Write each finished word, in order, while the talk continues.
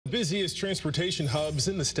Busiest transportation hubs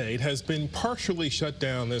in the state has been partially shut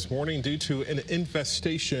down this morning due to an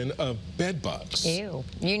infestation of bed bugs. Ew.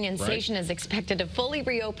 Union Station is expected to fully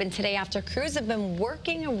reopen today after crews have been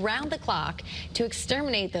working around the clock to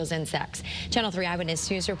exterminate those insects. Channel 3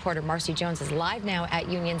 Eyewitness News reporter Marcy Jones is live now at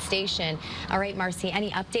Union Station. All right, Marcy,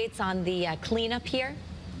 any updates on the cleanup here?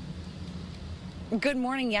 Good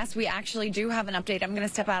morning. Yes, we actually do have an update. I'm going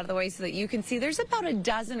to step out of the way so that you can see there's about a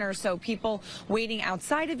dozen or so people waiting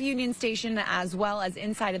outside of Union Station as well as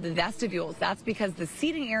inside of the vestibules. That's because the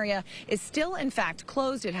seating area is still, in fact,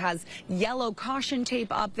 closed. It has yellow caution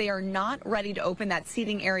tape up. They are not ready to open that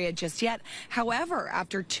seating area just yet. However,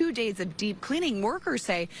 after 2 days of deep cleaning, workers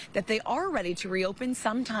say that they are ready to reopen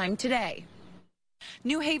sometime today.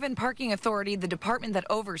 New Haven Parking Authority, the department that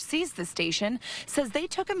oversees the station, says they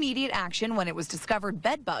took immediate action when it was discovered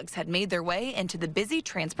bed bugs had made their way into the busy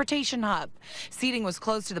transportation hub. Seating was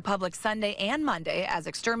closed to the public Sunday and Monday as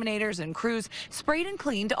exterminators and crews sprayed and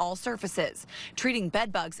cleaned all surfaces. Treating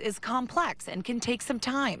bed bugs is complex and can take some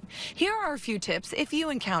time. Here are a few tips if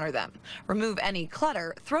you encounter them. Remove any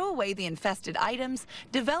clutter, throw away the infested items,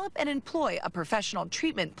 develop and employ a professional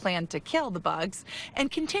treatment plan to kill the bugs,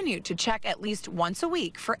 and continue to check at least once a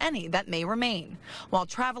week for any that may remain. While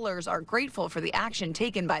travelers are grateful for the action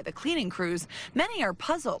taken by the cleaning crews, many are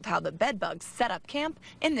puzzled how the bed bugs set up camp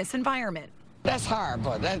in this environment. That's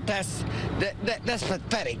horrible. That's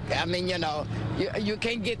pathetic. I mean, you know, you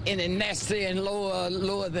can't get any nastier and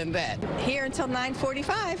lower than that. Here until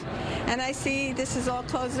 9:45, and I see this is all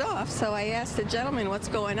closed off. So I asked the gentleman what's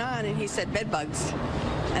going on, and he said bed bugs.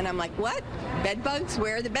 And I'm like, what? Bed bugs?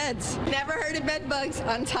 Where are the beds? Never heard of bed bugs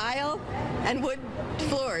on tile and wood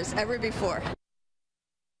floors ever before.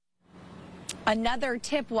 Another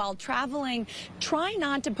tip while traveling, try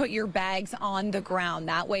not to put your bags on the ground.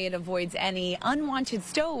 That way it avoids any unwanted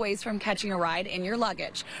stowaways from catching a ride in your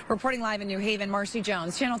luggage. Reporting live in New Haven, Marcy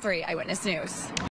Jones, Channel 3 Eyewitness News.